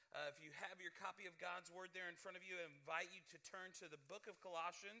If you have your copy of God's Word there in front of you, I invite you to turn to the book of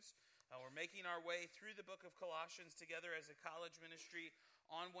Colossians. We're making our way through the book of Colossians together as a college ministry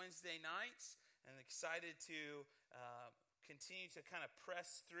on Wednesday nights, and excited to continue to kind of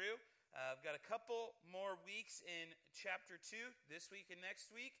press through. I've got a couple more weeks in chapter 2, this week and next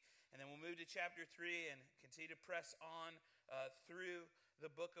week, and then we'll move to chapter 3 and continue to press on through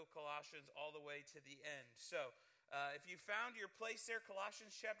the book of Colossians all the way to the end. So, if you found your place there,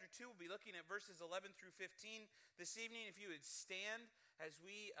 Colossians chapter 2, we'll be looking at verses 11 through 15 this evening. If you would stand as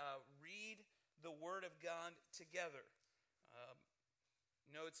we read the Word of God together.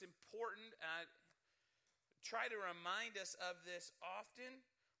 It's important. Try to remind us of this often.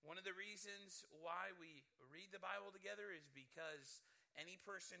 One of the reasons why we read the Bible together is because any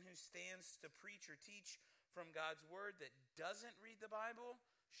person who stands to preach or teach from God's Word that doesn't read the Bible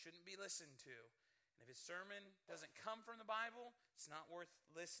shouldn't be listened to. And if his sermon doesn't come from the Bible, it's not worth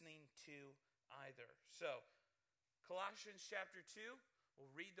listening to either. So, Colossians chapter 2, we'll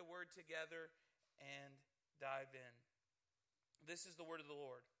read the Word together and dive in. This is the word of the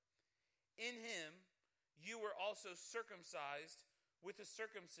Lord. In him you were also circumcised with a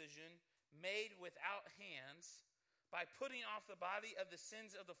circumcision made without hands, by putting off the body of the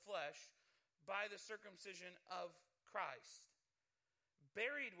sins of the flesh by the circumcision of Christ,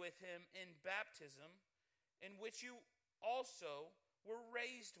 buried with him in baptism, in which you also were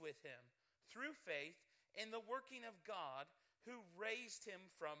raised with him through faith in the working of God who raised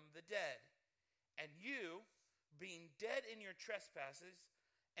him from the dead. And you, being dead in your trespasses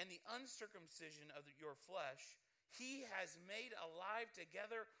and the uncircumcision of your flesh, he has made alive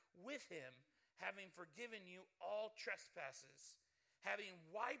together with him, having forgiven you all trespasses, having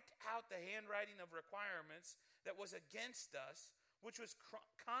wiped out the handwriting of requirements that was against us, which was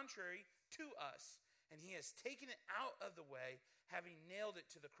contrary to us, and he has taken it out of the way, having nailed it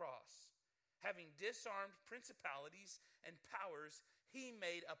to the cross. Having disarmed principalities and powers, he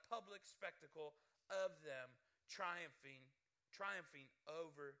made a public spectacle of them, triumphing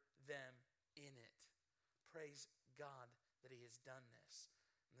over them in it. Praise God that he has done this.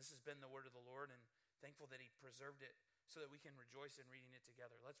 And this has been the word of the Lord, and thankful that he preserved it so that we can rejoice in reading it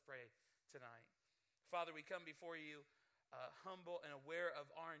together. Let's pray tonight. Father, we come before you humble and aware of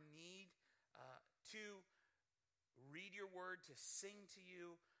our need to read your word, to sing to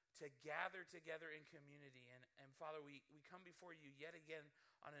you, to gather together in community. And Father, we come before you yet again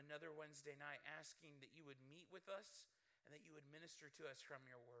on another Wednesday night, asking that you would meet with us and that you would minister to us from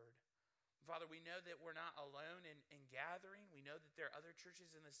your word. Father, we know that we're not alone in gathering. We know that there are other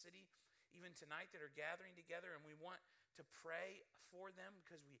churches in the city, even tonight, that are gathering together, and we want to pray for them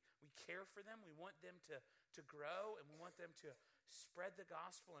because we care for them. We want them to grow, and we want them to spread the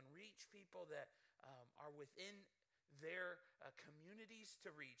gospel and reach people that are within their communities to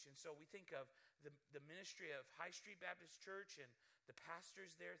reach. And so we think of the ministry of High Street Baptist Church and the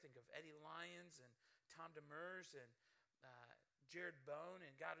pastors there. Think of Eddie Lyons and Tom Demers and Jared Bone.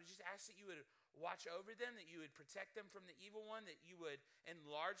 And God, we just ask that you would watch over them, that you would protect them from the evil one, that you would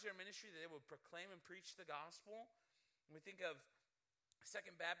enlarge their ministry, that they would proclaim and preach the gospel. And we think of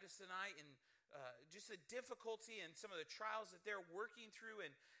Second Baptist tonight and just the difficulty and some of the trials that they're working through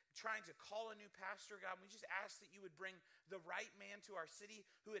and trying to call a new pastor, God. We just ask that you would bring the right man to our city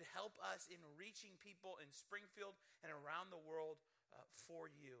who would help us in reaching people in Springfield and around the world for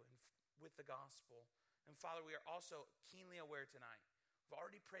you and with the gospel. And Father, we are also keenly aware tonight. We've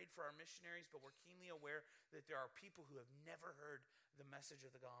already prayed for our missionaries, but we're keenly aware that there are people who have never heard the message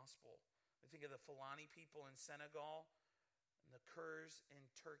of the gospel. We think of the Fulani people in Senegal and the Kurds in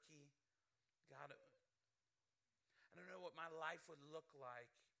Turkey. God, I don't know what my life would look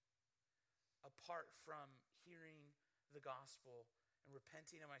like apart from hearing the gospel and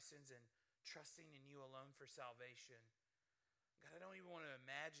repenting of my sins and trusting in you alone for salvation. God, I don't even want to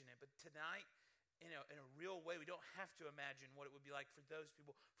imagine it, but tonight, in a real way, we don't have to imagine what it would be like for those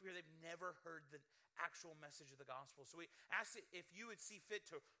people, for they've never heard the actual message of the gospel. So we ask that if you would see fit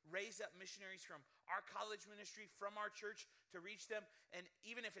to raise up missionaries from our college ministry, from our church, to reach them, and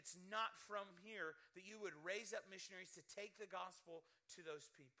even if it's not from here, that you would raise up missionaries to take the gospel to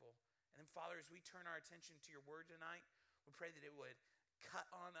those people. And then, Father, as we turn our attention to your word tonight, we pray that it would cut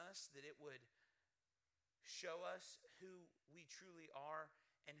on us, that it would show us who we truly are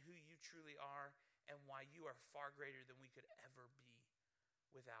and who you truly are, and why you are far greater than we could ever be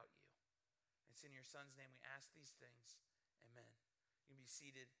without you. It's in your Son's name we ask these things. Amen. You can be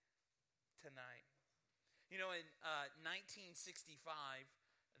seated tonight. In 1965,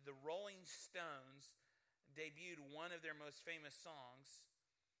 the Rolling Stones debuted one of their most famous songs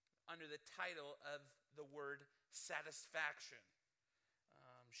under the title of the word satisfaction.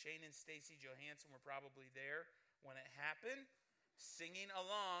 Shane and Stacy Johansson were probably there when it happened, singing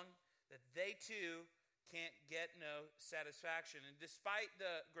along that they too can't get no satisfaction. And despite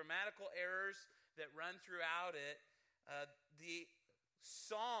the grammatical errors that run throughout it, the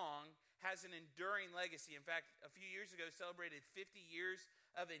song has an enduring legacy. In fact, a few years ago, celebrated 50 years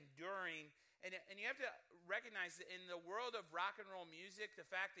of enduring. And you have to recognize that in the world of rock and roll music, the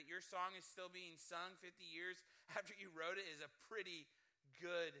fact that your song is still being sung 50 years after you wrote it is a pretty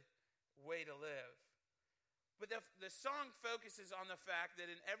good way to live. But the song focuses on the fact that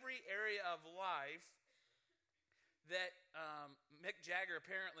in every area of life that Mick Jagger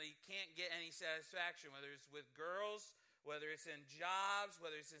apparently can't get any satisfaction, whether it's with girls, whether it's in jobs,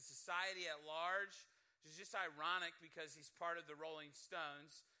 whether it's in society at large. It's just ironic because he's part of the Rolling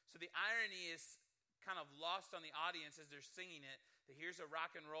Stones. So the irony is kind of lost on the audience as they're singing it, that here's a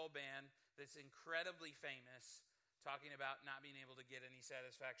rock and roll band that's incredibly famous talking about not being able to get any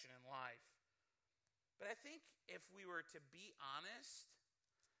satisfaction in life. But I think if we were to be honest,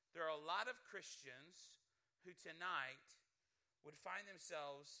 there are a lot of Christians who tonight would find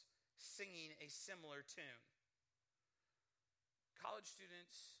themselves singing a similar tune. College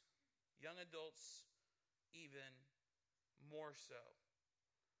students, young adults, even more so.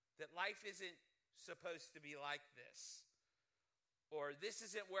 That life isn't supposed to be like this. Or this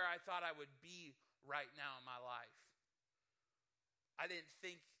isn't where I thought I would be right now in my life. I didn't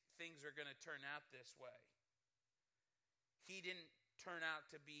think things are going to turn out this way. He didn't turn out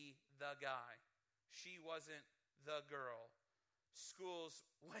to be the guy. She wasn't the girl. School's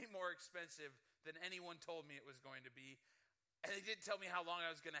way more expensive than anyone told me it was going to be. And they didn't tell me how long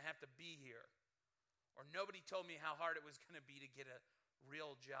I was going to have to be here. Or nobody told me how hard it was going to be to get a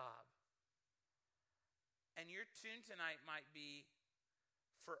real job. And your tune tonight might be,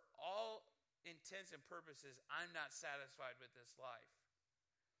 for all intents and purposes, I'm not satisfied with this life.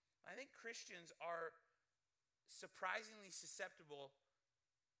 I think Christians are surprisingly susceptible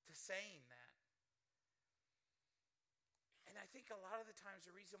to saying that. And I think a lot of the times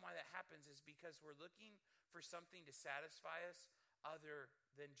the reason why that happens is because we're looking for something to satisfy us other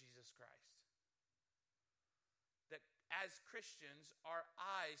than Jesus Christ. That as Christians, our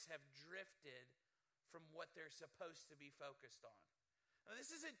eyes have drifted from what they're supposed to be focused on. Now,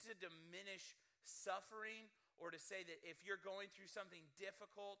 this isn't to diminish suffering or to say that if you're going through something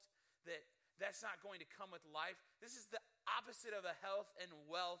difficult, that's not going to come with life. This is the opposite of a health and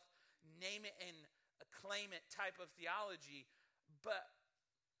wealth, name it and claim it type of theology. But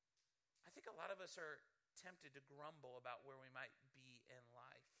I think a lot of us are tempted to grumble about where we might be in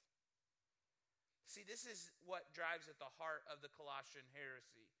life. See, this is what drives at the heart of the Colossian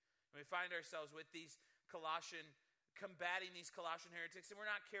heresy. We find ourselves with these combating these Colossian heretics, and we're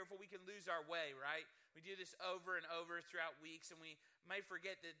not careful, we can lose our way, right? We do this over and over throughout weeks, and we may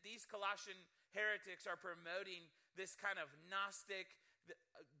forget that these Colossian heretics are promoting this kind of Gnostic,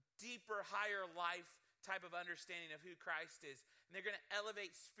 deeper, higher life type of understanding of who Christ is. And they're going to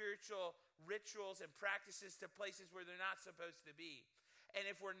elevate spiritual rituals and practices to places where they're not supposed to be. And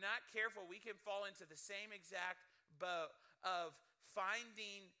if we're not careful, we can fall into the same exact boat of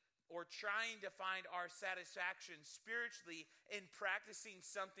finding or trying to find our satisfaction spiritually in practicing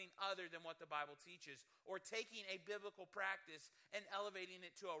something other than what the Bible teaches, or taking a biblical practice and elevating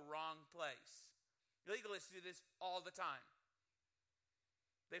it to a wrong place. Legalists do this all the time.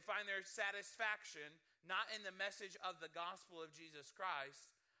 They find their satisfaction not in the message of the gospel of Jesus Christ,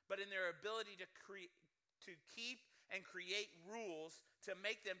 but in their ability to keep and create rules to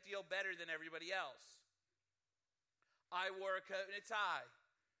make them feel better than everybody else. I wore a coat and a tie.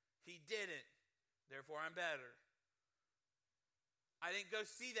 He didn't. Therefore, I'm better. I didn't go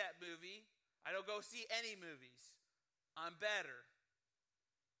see that movie. I don't go see any movies. I'm better.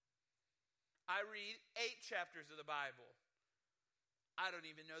 I read 8 chapters of the Bible. I don't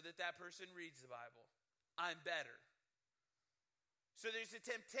even know that person reads the Bible. I'm better. So there's a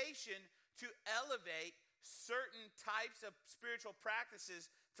temptation to elevate certain types of spiritual practices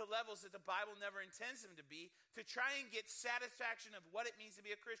to levels that the Bible never intends them to be, to try and get satisfaction of what it means to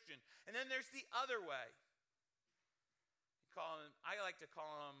be a Christian. And then there's the other way. I like to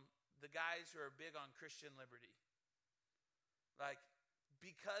call them the guys who are big on Christian liberty. Like,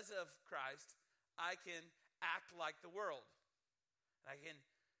 because of Christ, I can act like the world.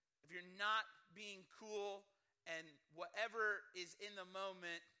 If you're not being cool and whatever is in the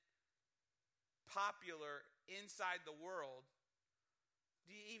moment popular inside the world,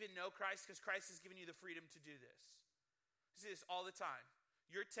 do you even know Christ? Because Christ has given you the freedom to do this. You see this all the time.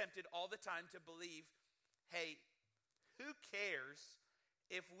 You're tempted all the time to believe, hey, who cares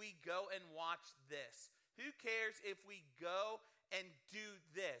if we go and watch this? Who cares if we go and do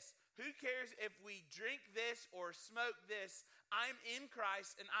this. Who cares if we drink this or smoke this? I'm in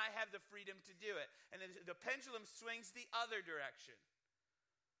Christ and I have the freedom to do it. And the pendulum swings the other direction.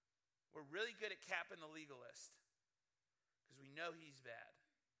 We're really good at capping the legalist because we know he's bad.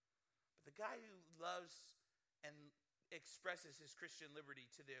 But the guy who loves and expresses his Christian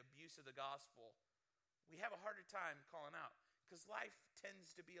liberty to the abuse of the gospel, we have a harder time calling out because life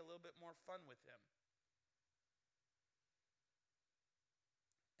tends to be a little bit more fun with him.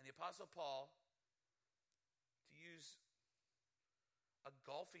 And the Apostle Paul, to use a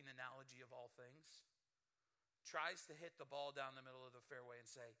golfing analogy of all things, tries to hit the ball down the middle of the fairway and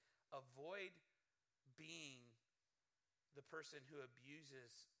say, avoid being the person who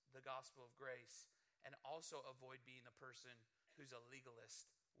abuses the gospel of grace, and also avoid being the person who's a legalist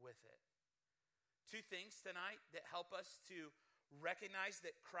with it. Two things tonight that help us to recognize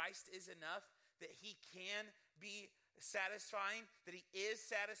that Christ is enough, that he can be satisfying, that he is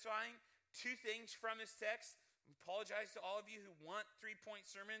satisfying. Two things from this text. I apologize to all of you who want 3-point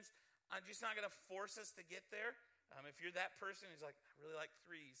sermons. I'm just not going to force us to get there. If you're that person who's like, I really like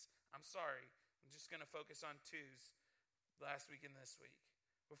 3s, I'm sorry. I'm just going to focus on 2s last week and this week.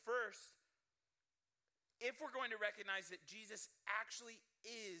 But first, if we're going to recognize that Jesus actually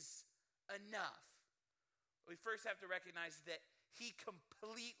is enough, we first have to recognize that he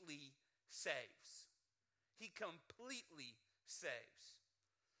completely saves. He completely saves.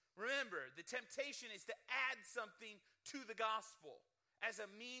 Remember, the temptation is to add something to the gospel as a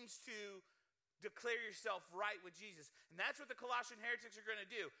means to declare yourself right with Jesus. And that's what the Colossian heretics are going to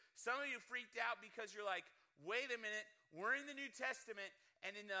do. Some of you freaked out because you're like, wait a minute, we're in the New Testament,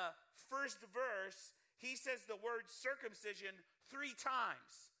 and in the first verse, he says the word circumcision 3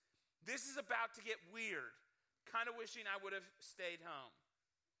 times. This is about to get weird. Kind of wishing I would have stayed home.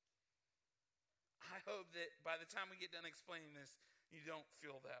 I hope that by the time we get done explaining this, you don't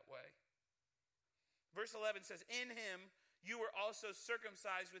feel that way. Verse 11 says, in him you were also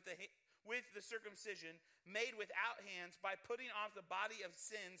circumcised with the circumcision made without hands by putting off the body of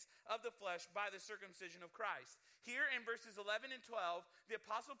sins of the flesh by the circumcision of Christ. Here in verses 11 and 12, the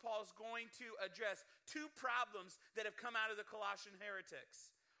Apostle Paul is going to address 2 problems that have come out of the Colossian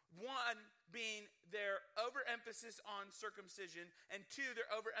heretics. One being their overemphasis on circumcision, and 2, their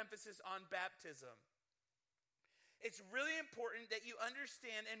overemphasis on baptism. It's really important that you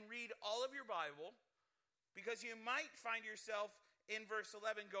understand and read all of your Bible, because you might find yourself in verse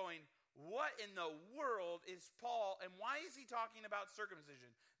 11 going, what in the world is Paul, and why is he talking about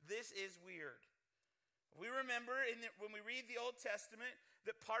circumcision? This is weird. We remember when we read the Old Testament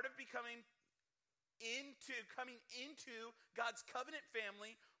that part of coming into God's covenant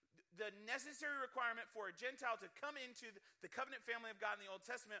family, the necessary requirement for a Gentile to come into the covenant family of God in the Old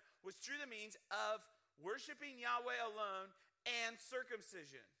Testament was through the means of worshiping Yahweh alone and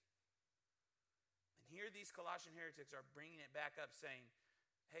circumcision. And here these Colossian heretics are bringing it back up saying,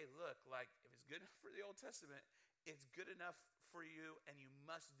 hey, look, like if it's good enough for the Old Testament, it's good enough for you and you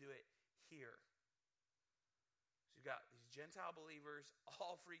must do it here. So you've got these Gentile believers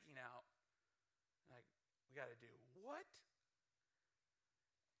all freaking out. Like, we got to do what?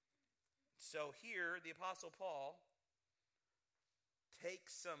 So here, the Apostle Paul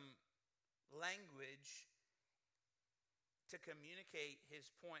takes some language to communicate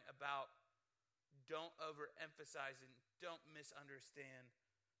his point about don't overemphasize and don't misunderstand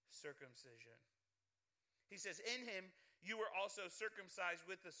circumcision. He says, in him you were also circumcised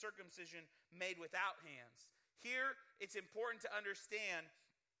with the circumcision made without hands. Here, it's important to understand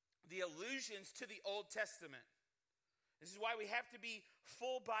the allusions to the Old Testament. This is why we have to be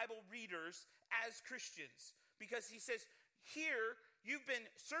full Bible readers as Christians. Because he says, here, you've been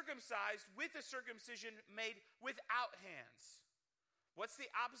circumcised with a circumcision made without hands. What's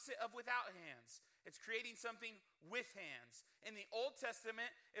the opposite of without hands? It's creating something with hands. In the Old Testament,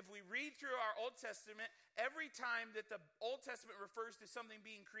 if we read through our Old Testament, every time that the Old Testament refers to something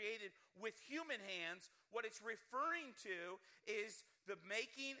being created with human hands, what it's referring to is the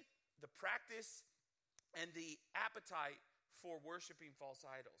making, the practice, and the appetite for worshiping false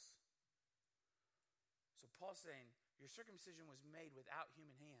idols. So Paul's saying, your circumcision was made without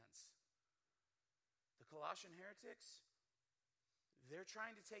human hands. The Colossian heretics, they're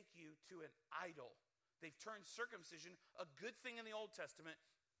trying to take you to an idol. They've turned circumcision, a good thing in the Old Testament,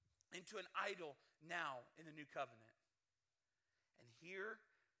 into an idol now in the New Covenant. And here,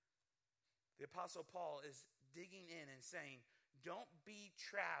 the Apostle Paul is digging in and saying, don't be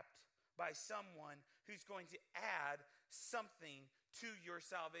trapped by someone who's going to add something to your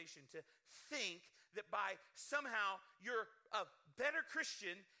salvation, to think that by somehow you're a better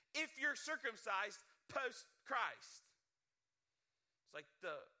Christian if you're circumcised post-Christ. It's like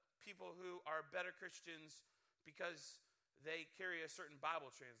the people who are better Christians because they carry a certain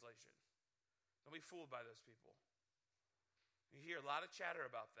Bible translation. Don't be fooled by those people. You hear a lot of chatter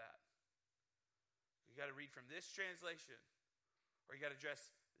about that. You got to read from this translation, or you got to dress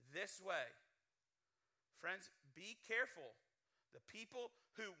this way. Friends, be careful. The people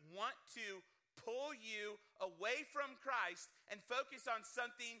who want to pull you away from Christ and focus on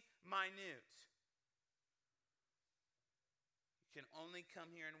something minute. You can only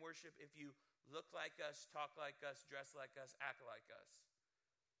come here and worship if you look like us, talk like us, dress like us, act like us.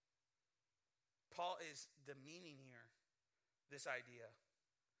 Paul is demeaning here this idea.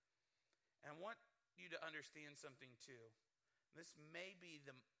 And I want you to understand something too. This may be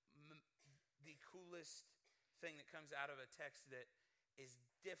the coolest thing that comes out of a text that is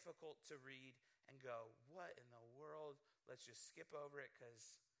difficult to read and go, what in the world? Let's just skip over it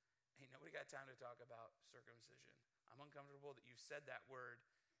because ain't nobody got time to talk about circumcision. I'm uncomfortable that you've said that word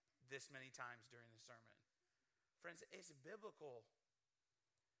this many times during the sermon. Friends, it's biblical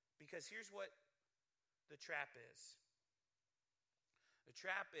because here's what the trap is. The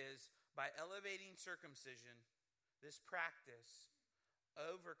trap is by elevating circumcision, this practice,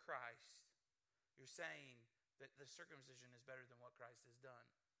 over Christ, you're saying that the circumcision is better than what Christ has done.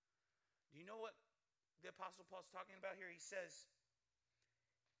 Do you know what the Apostle Paul's talking about here? He says,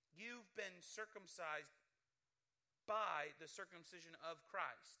 you've been circumcised by the circumcision of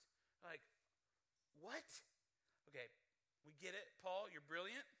Christ. Like, what? Okay, we get it, Paul, you're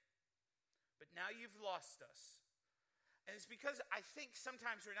brilliant, but now you've lost us. And it's because I think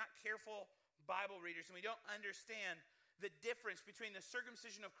sometimes we're not careful Bible readers and we don't understand the difference between the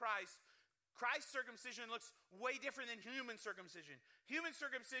circumcision of Christ. Christ's circumcision looks way different than human circumcision. Human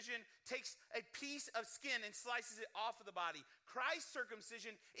circumcision takes a piece of skin and slices it off of the body. Christ's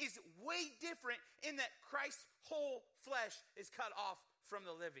circumcision is way different in that Christ's whole flesh is cut off from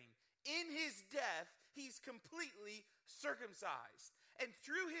the living. In his death, he's completely circumcised. And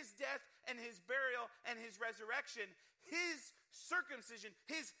through his death and his burial and his resurrection, his circumcision,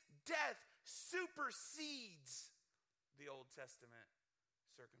 his death supersedes the Old Testament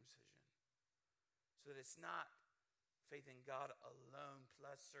circumcision. So that it's not faith in God alone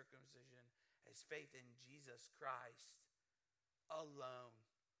plus circumcision, as faith in Jesus Christ alone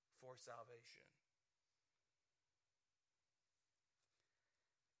for salvation.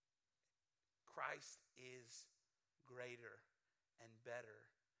 Christ is greater and better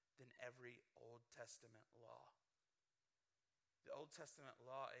than every Old Testament law. The Old Testament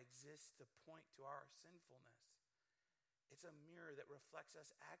law exists to point to our sinfulness. It's a mirror that reflects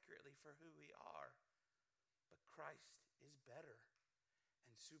us accurately for who we are. But Christ is better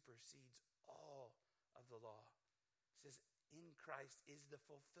and supersedes all of the law. It says, in Christ is the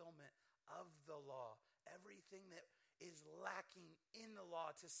fulfillment of the law. Everything that is lacking in the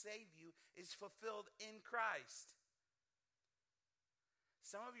law to save you is fulfilled in Christ.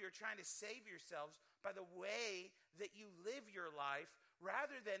 Some of you are trying to save yourselves by the way that you live your life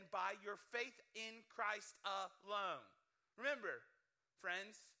rather than by your faith in Christ alone. Remember,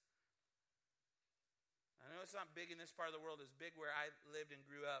 friends, I know it's not big in this part of the world. It's big where I lived and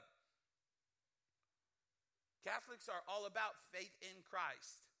grew up. Catholics are all about faith in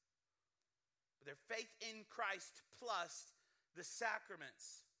Christ. But their faith in Christ plus the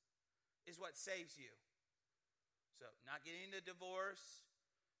sacraments is what saves you. So not getting a divorce,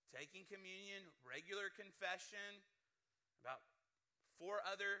 taking communion, regular confession, about 4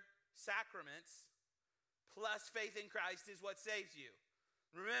 other sacraments, plus faith in Christ is what saves you.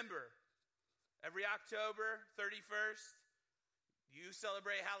 Remember, every October 31st, you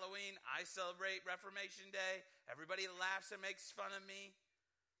celebrate Halloween, I celebrate Reformation Day. Everybody laughs and makes fun of me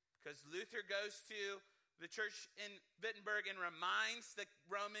because Luther goes to the church in Wittenberg and reminds the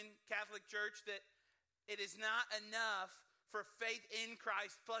Roman Catholic Church that it is not enough for faith in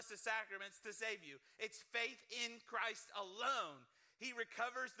Christ plus the sacraments to save you. It's faith in Christ alone. He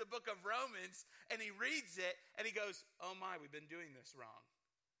recovers the book of Romans and he reads it and he goes, oh my, we've been doing this wrong.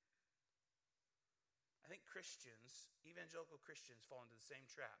 I think Christians, evangelical Christians, fall into the same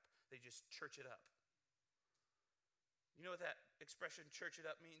trap. They just church it up. You know what that expression church it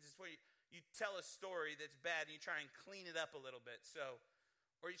up means? It's where you tell a story that's bad and you try and clean it up a little bit.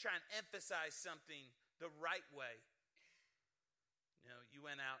 Or you try and emphasize something the right way. You know, you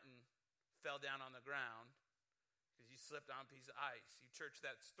went out and fell down on the ground because you slipped on a piece of ice. You churched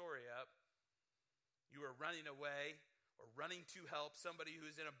that story up. You were running away or running to help somebody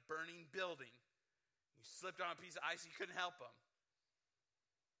who's in a burning building. You slipped on a piece of ice, you couldn't help them.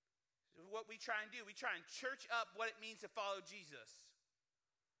 So what we try and do, we try and church up what it means to follow Jesus.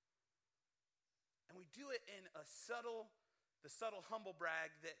 And we do it in a subtle the subtle humble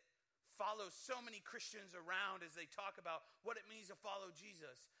brag that follows so many Christians around as they talk about what it means to follow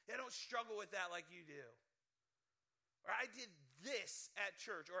Jesus. They don't struggle with that like you do. Or I did this at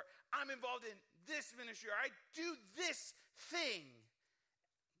church, or I'm involved in this ministry, or I do this thing.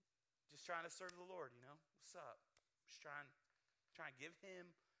 Just trying to serve the Lord, you know? What's up? Just trying to give him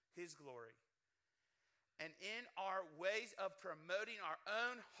his glory. And in our ways of promoting our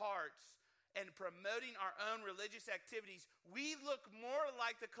own hearts and promoting our own religious activities, we look more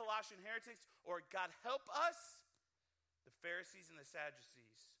like the Colossian heretics, or God help us, the Pharisees and the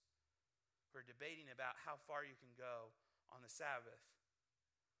Sadducees, who are debating about how far you can go on the Sabbath,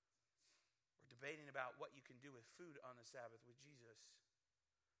 or debating about what you can do with food on the Sabbath with Jesus.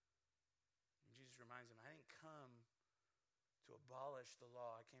 And Jesus reminds them, I didn't come to abolish the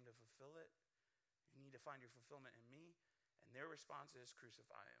law. I came to fulfill it. You need to find your fulfillment in me. And their response is,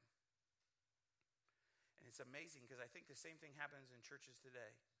 crucify him. And it's amazing because I think the same thing happens in churches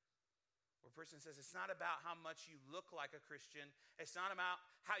today. Where a person says, it's not about how much you look like a Christian. It's not about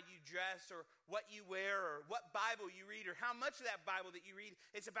how you dress or what you wear or what Bible you read or how much of that Bible that you read.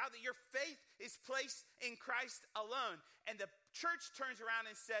 It's about that your faith is placed in Christ alone. And the church turns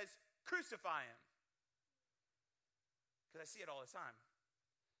around and says, crucify him. Because I see it all the time.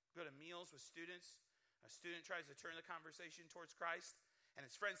 Go to meals with students. A student tries to turn the conversation towards Christ, and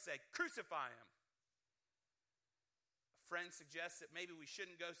his friends say, crucify him. A friend suggests that maybe we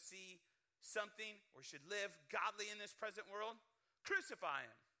shouldn't go see something or should live godly in this present world. Crucify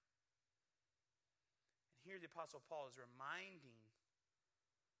him. And here the Apostle Paul is reminding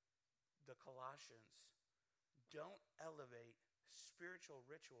the Colossians, don't elevate spiritual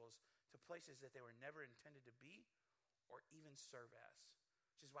rituals to places that they were never intended to be or even serve as.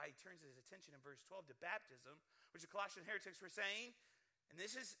 Which is why he turns his attention in verse 12 to baptism, which the Colossian heretics were saying. And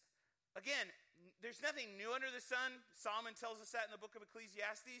this is, again, there's nothing new under the sun. Solomon tells us that in the book of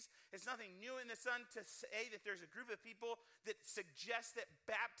Ecclesiastes. It's nothing new in the sun to say that there's a group of people that suggest that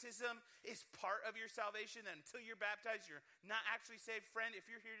baptism is part of your salvation, that until you're baptized, you're not actually saved. Friend, if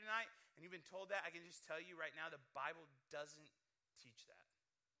you're here tonight and you've been told that, I can just tell you right now, the Bible doesn't teach that.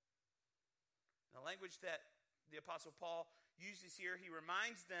 And the language that the Apostle Paul uses here, he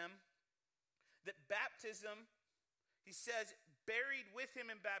reminds them that baptism, he says, buried with him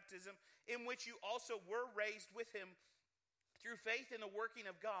in baptism, in which you also were raised with him through faith in the working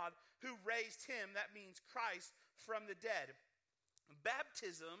of God who raised him, that means Christ, from the dead.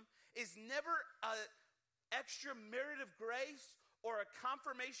 Baptism is never an extra merit of grace or a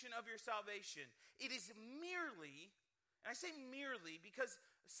confirmation of your salvation. It is merely, and I say merely because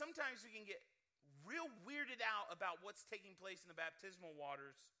sometimes we can get real weirded out about what's taking place in the baptismal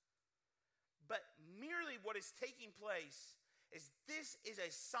waters. But merely what is taking place is this is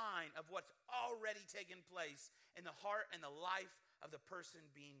a sign of what's already taken place in the heart and the life of the person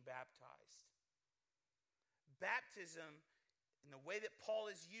being baptized. Baptism, in the way that Paul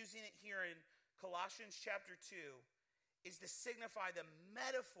is using it here in Colossians chapter 2, is to signify the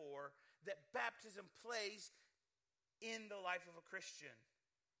metaphor that baptism plays in the life of a Christian.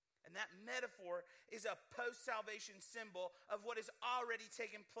 And that metaphor is a post-salvation symbol of what has already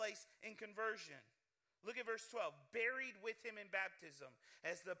taken place in conversion. Look at verse 12. Buried with him in baptism.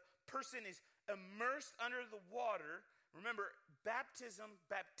 As the person is immersed under the water. Remember, baptism,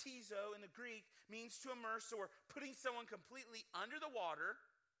 baptizo in the Greek, means to immerse, or putting someone completely under the water,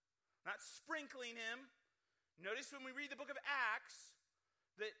 not sprinkling him. Notice when we read the book of Acts,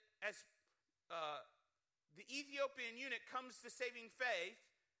 that as the Ethiopian eunuch comes to saving faith,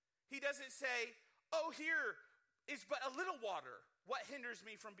 he doesn't say, oh, here is but a little water. What hinders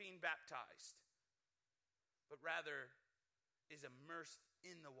me from being baptized? But rather is immersed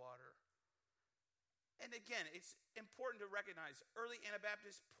in the water. And again, it's important to recognize early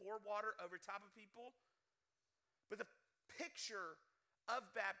Anabaptists pour water over top of people. But the picture of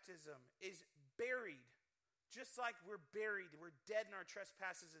baptism is buried. Just like we're buried, we're dead in our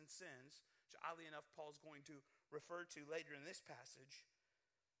trespasses and sins, which oddly enough Paul's going to refer to later in this passage.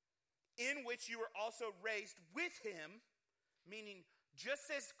 In which you were also raised with him, meaning just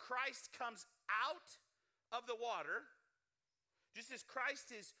as Christ comes out of the water, just as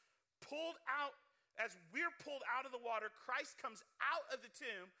Christ is pulled out, as we're pulled out of the water, Christ comes out of the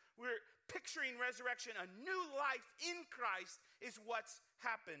tomb. We're picturing resurrection. A new life in Christ is what's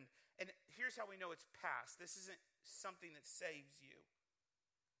happened. And here's how we know it's past. This isn't something that saves you.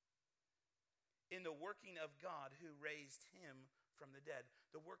 In the working of God who raised him from the dead.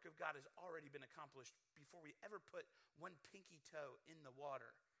 The work of God has already been accomplished before we ever put one pinky toe in the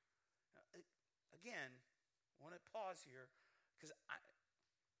water. Now, again, I want to pause here because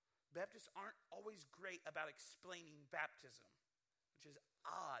Baptists aren't always great about explaining baptism, which is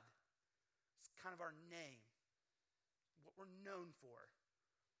odd. It's kind of our name, what we're known for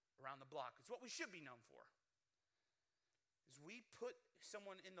around the block. It's what we should be known for. As we put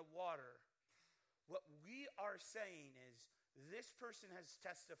someone in the water, what we are saying is this person has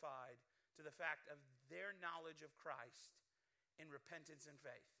testified to the fact of their knowledge of Christ in repentance and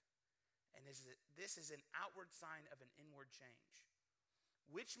faith. And this is an outward sign of an inward change,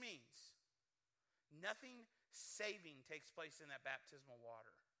 which means nothing saving takes place in that baptismal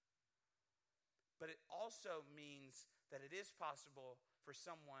water. But it also means that it is possible for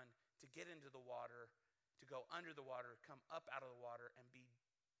someone to get into the water, to go under the water, come up out of the water, and be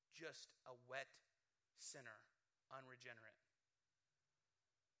just a wet sinner, unregenerate.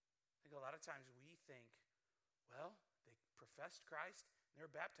 I think a lot of times we think, well, they professed Christ, and they're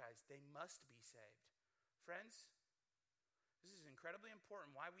baptized, they must be saved. Friends, this is incredibly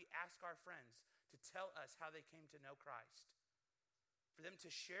important why we ask our friends to tell us how they came to know Christ, for them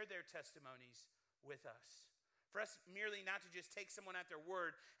to share their testimonies with us, for us merely not to just take someone at their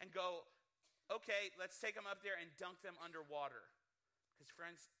word and go, okay, let's take them up there and dunk them underwater. Because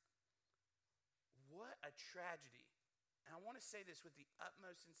friends, what a tragedy. And I want to say this with the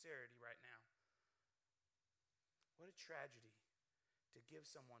utmost sincerity right now. What a tragedy to give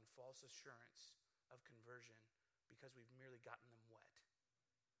someone false assurance of conversion because we've merely gotten them wet.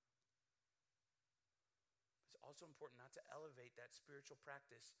 It's also important not to elevate that spiritual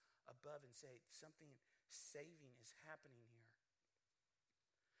practice above and say something saving is happening here.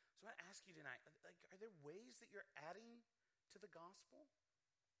 So I ask you tonight, are there ways that you're adding to the gospel?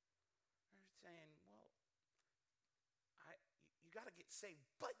 Or you're saying, well, you got to get saved,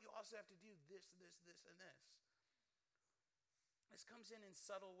 but you also have to do this, and this. This comes in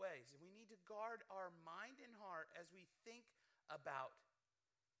subtle ways, and we need to guard our mind and heart as we think about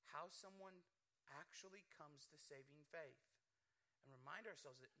how someone actually comes to saving faith. And remind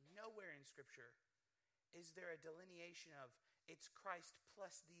ourselves that nowhere in Scripture is there a delineation of it's Christ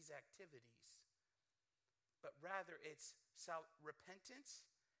plus these activities, but rather it's repentance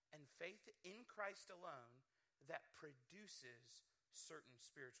and faith in Christ alone that produces certain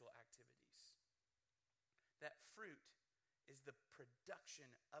spiritual activities. That fruit is the production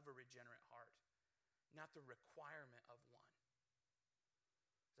of a regenerate heart, not the requirement of one.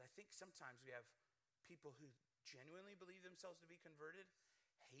 I think sometimes we have people who genuinely believe themselves to be converted,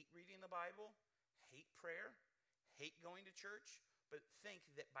 hate reading the Bible, hate prayer, hate going to church, but think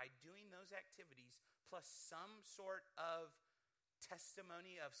that by doing those activities plus some sort of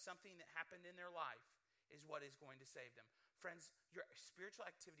testimony of something that happened in their life is what is going to save them. Friends, your spiritual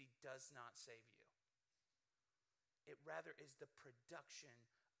activity does not save you. It rather is the production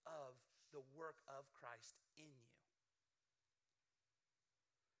of the work of Christ in you.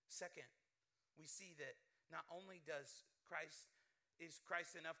 Second, we see that not only is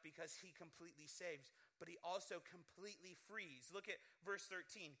Christ enough because he completely saves, but he also completely frees. Look at verse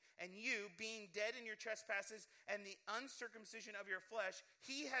 13. And you, being dead in your trespasses and the uncircumcision of your flesh,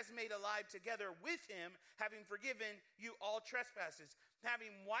 he has made alive together with him, having forgiven you all trespasses,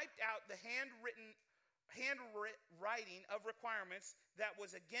 having wiped out the handwriting of requirements that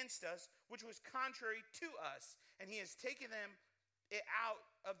was against us, which was contrary to us. And he has taken it out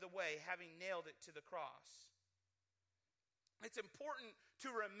of the way, having nailed it to the cross. It's important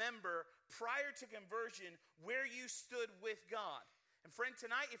to remember prior to conversion where you stood with God. And friend,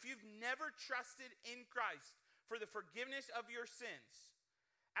 tonight, if you've never trusted in Christ for the forgiveness of your sins,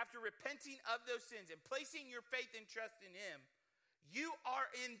 after repenting of those sins and placing your faith and trust in him, you are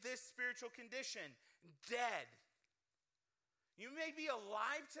in this spiritual condition, dead. You may be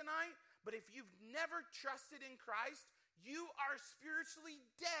alive tonight, but if you've never trusted in Christ, you are spiritually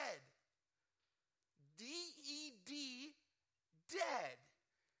dead. D-E-D, dead.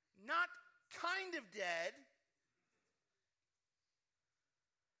 Not kind of dead.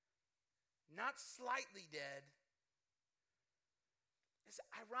 Not slightly dead. It's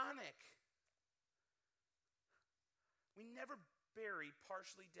ironic. We never bury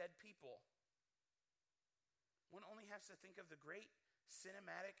partially dead people. One only has to think of the great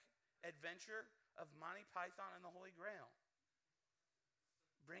cinematic adventure of Monty Python and the Holy Grail.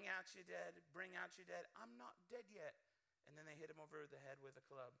 Bring out your dead, bring out your dead. I'm not dead yet. And then they hit him over the head with a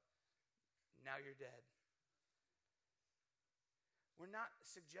club. Now you're dead. We're not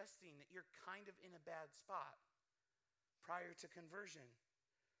suggesting that you're kind of in a bad spot prior to conversion,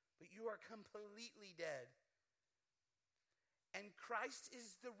 but you are completely dead. And Christ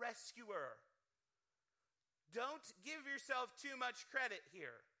is the rescuer. Don't give yourself too much credit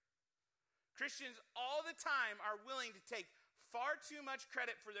here. Christians all the time are willing to take far too much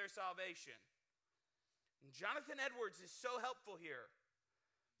credit for their salvation. And Jonathan Edwards is so helpful here.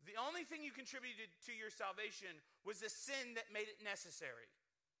 The only thing you contributed to your salvation was the sin that made it necessary.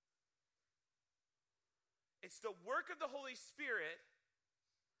 It's the work of the Holy Spirit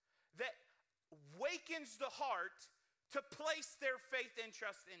that wakens the heart to place their faith and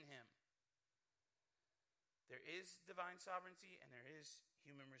trust in him. There is divine sovereignty and there is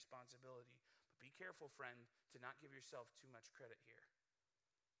human responsibility. But be careful, friend, to not give yourself too much credit here.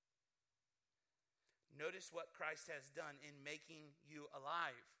 Notice what Christ has done in making you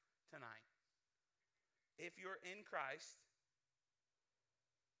alive tonight. If you're in Christ,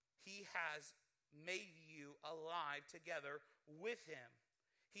 he has made you alive together with him.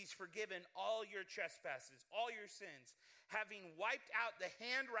 He's forgiven all your trespasses, all your sins, having wiped out the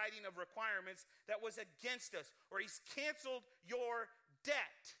handwriting of requirements that was against us, or he's canceled your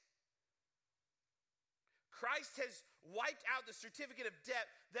debt. Christ has wiped out the certificate of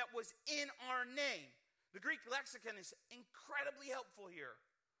debt that was in our name. The Greek lexicon is incredibly helpful here.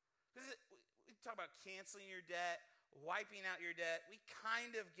 Because we talk about canceling your debt, wiping out your debt. We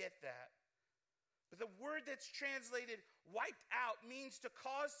kind of get that. But the word that's translated wiped out means to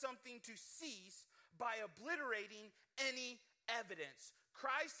cause something to cease by obliterating any evidence.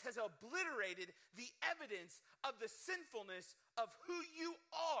 Christ has obliterated the evidence of the sinfulness of who you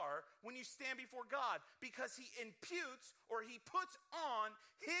are when you stand before God, because he imputes or he puts on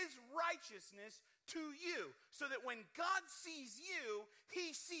his righteousness to you, so that when God sees you,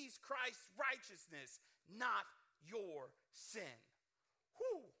 he sees Christ's righteousness, not your sin.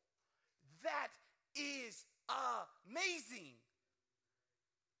 Whew, that is amazing.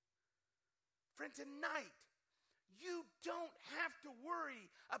 Friend, tonight, you don't have to worry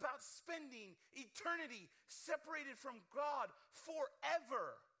about spending eternity separated from God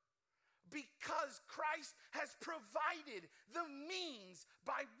forever, because Christ has provided the means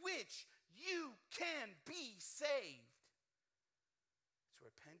by which you can be saved. It's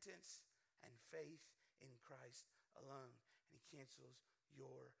repentance and faith in Christ alone, and he cancels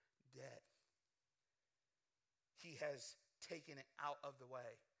your debt. He has taken it out of the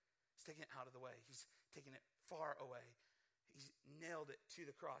way. He's taken it out of the way. He's taken it far away. He's nailed it to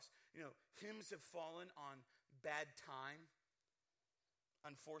the cross. You know, hymns have fallen on bad time,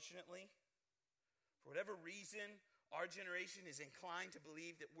 unfortunately. For whatever reason, our generation is inclined to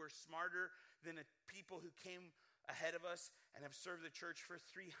believe that we're smarter than the people who came ahead of us and have served the church for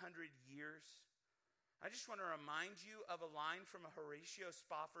 300 years. I just want to remind you of a line from a Horatio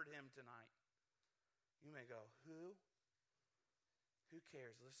Spafford hymn tonight. You may go, who? Who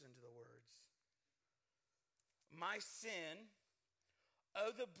cares? Listen to the words. My sin,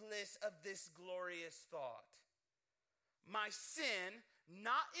 oh the bliss of this glorious thought. My sin,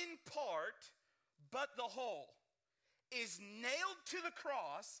 not in part, but the whole, is nailed to the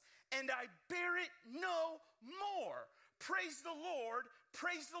cross, and I bear it no more. Praise the Lord,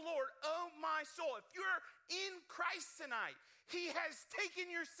 oh my soul. If you're in Christ tonight, he has taken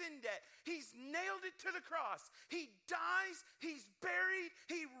your sin debt. He's nailed it to the cross. He dies, he's buried,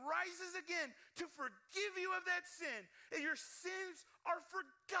 he rises again to forgive you of that sin. And your sins are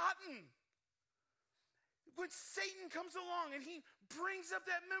forgotten. When Satan comes along and he brings up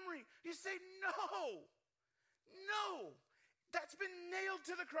that memory, you say, no, that's been nailed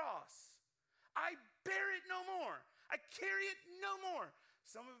to the cross. I bear it no more. I carry it no more.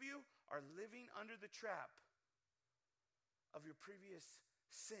 Some of you are living under the trap of your previous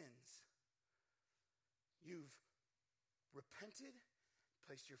sins. You've repented,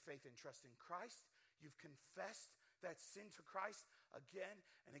 placed your faith and trust in Christ. You've confessed that sin to Christ again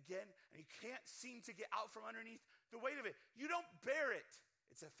and again, and you can't seem to get out from underneath the weight of it. You don't bear it.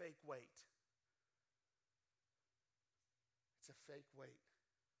 It's a fake weight. It's a fake weight.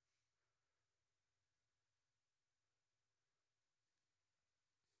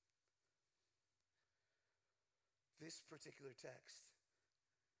 This particular text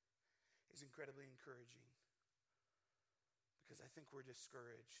is incredibly encouraging, because I think we're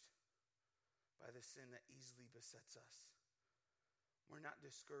discouraged by the sin that easily besets us. We're not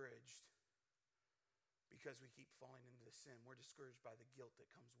discouraged because we keep falling into the sin. We're discouraged by the guilt that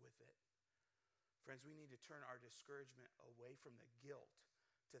comes with it. Friends, we need to turn our discouragement away from the guilt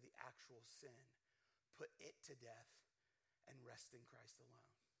to the actual sin, put it to death, and rest in Christ alone.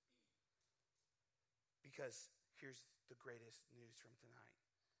 Because here's the greatest news from tonight.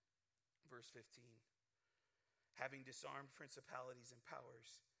 Verse 15. Having disarmed principalities and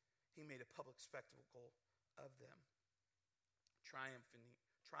powers, he made a public spectacle of them, triumphing,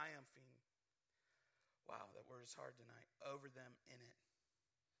 wow, that word is hard tonight, over them in it.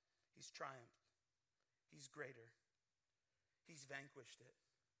 He's triumphed. He's greater. He's vanquished it.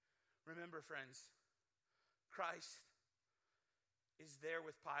 Remember, friends, Christ is there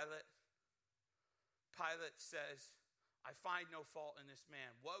with Pilate. Pilate says, I find no fault in this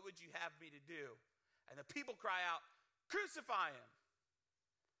man. What would you have me to do? And the people cry out, crucify him.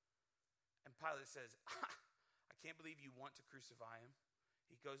 And Pilate says, I can't believe you want to crucify him.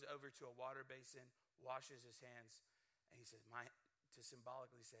 He goes over to a water basin, washes his hands, and he says, to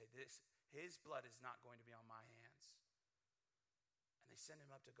symbolically say, his blood is not going to be on my hands. And they send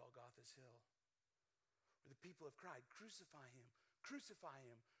him up to Golgotha's hill, where the people have cried, crucify him, crucify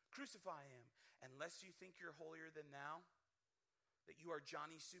him, crucify him. Unless you think you're holier than thou, that you are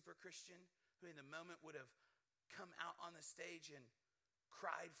Johnny Super Christian, who in the moment would have come out on the stage and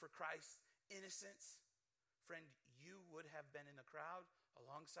cried for Christ's innocence, friend, you would have been in the crowd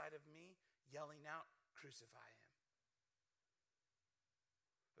alongside of me, yelling out, crucify him.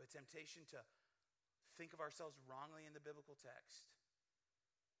 We have a temptation to think of ourselves wrongly in the biblical text.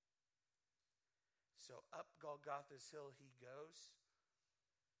 So up Golgotha's hill he goes.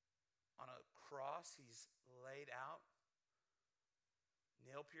 On a cross, he's laid out.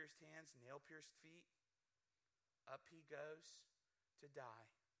 Nail-pierced hands, nail-pierced feet. Up he goes to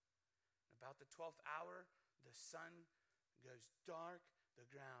die. About the 12th hour, the sun goes dark, the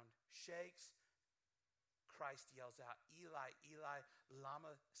ground shakes. Christ yells out, Eli, Eli,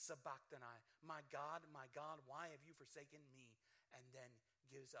 lama sabachthani. My God, why have you forsaken me? And then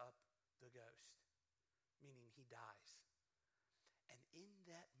gives up the ghost, meaning he dies. And in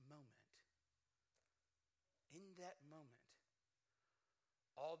that moment,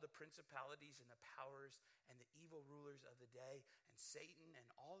 all the principalities and the powers and the evil rulers of the day and Satan and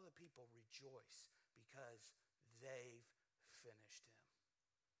all the people rejoice because they've finished him.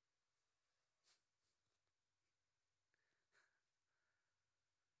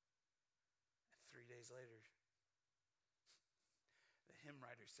 And 3 days later, the hymn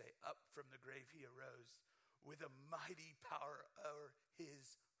writers say, up from the grave he arose with a mighty power over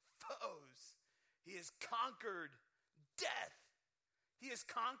his foes. He has conquered death. He has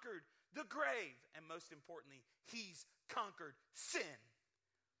conquered the grave. And most importantly, he's conquered sin.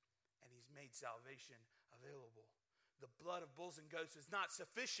 And he's made salvation available. The blood of bulls and goats is not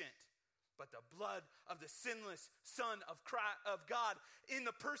sufficient, but the blood of the sinless Son of God in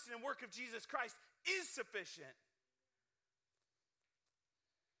the person and work of Jesus Christ is sufficient.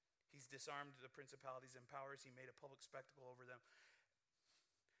 He's disarmed the principalities and powers. He made a public spectacle over them.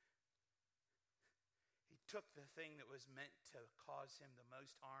 He took the thing that was meant to cause him the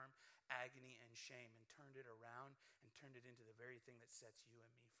most harm, agony, and shame and turned it around and turned it into the very thing that sets you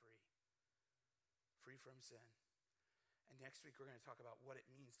and me free. Free from sin. And next week we're going to talk about what it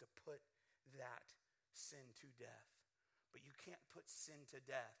means to put that sin to death. But you can't put sin to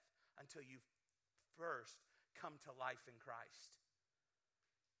death until you first come to life in Christ.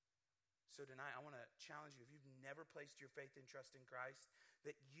 So tonight, I want to challenge you, if you've never placed your faith and trust in Christ,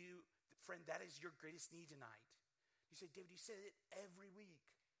 that you, friend, that is your greatest need tonight. You say, David, you say it every week.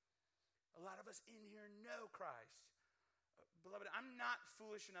 A lot of us in here know Christ. Beloved, I'm not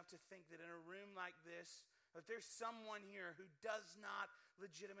foolish enough to think that in a room like this, that there's someone here who does not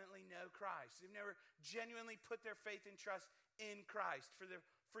legitimately know Christ. They've never genuinely put their faith and trust in Christ for the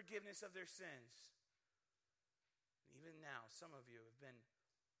forgiveness of their sins. And even now, some of you have been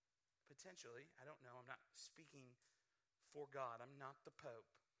potentially, I don't know, I'm not speaking for God. I'm not the Pope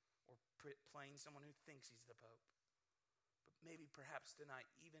or playing someone who thinks he's the Pope. But maybe perhaps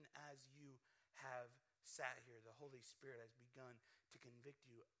tonight, even as you have sat here, the Holy Spirit has begun to convict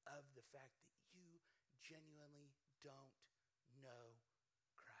you of the fact that you genuinely don't know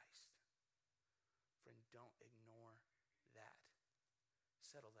Christ. Friend, don't ignore that.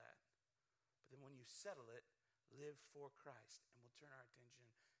 Settle that. But then when you settle it, live for Christ. And we'll turn our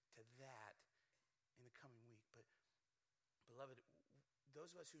attention to that in the coming week. But beloved,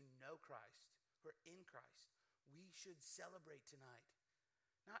 those of us who know Christ, who are in Christ, we should celebrate tonight.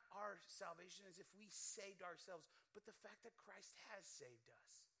 Not our salvation as if we saved ourselves, but the fact that Christ has saved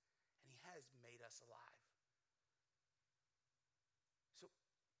us and he has made us alive. So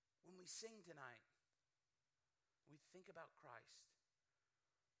when we sing tonight, we think about Christ.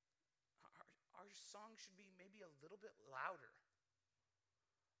 Our song should be maybe a little bit louder.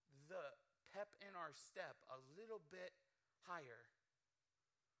 The pep in our step a little bit higher,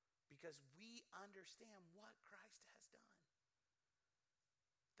 because we understand what Christ has done.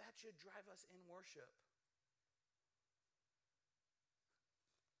 That should drive us in worship.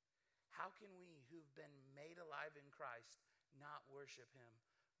 How can we who've been made alive in Christ not worship him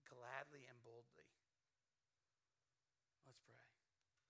gladly and boldly? Let's pray.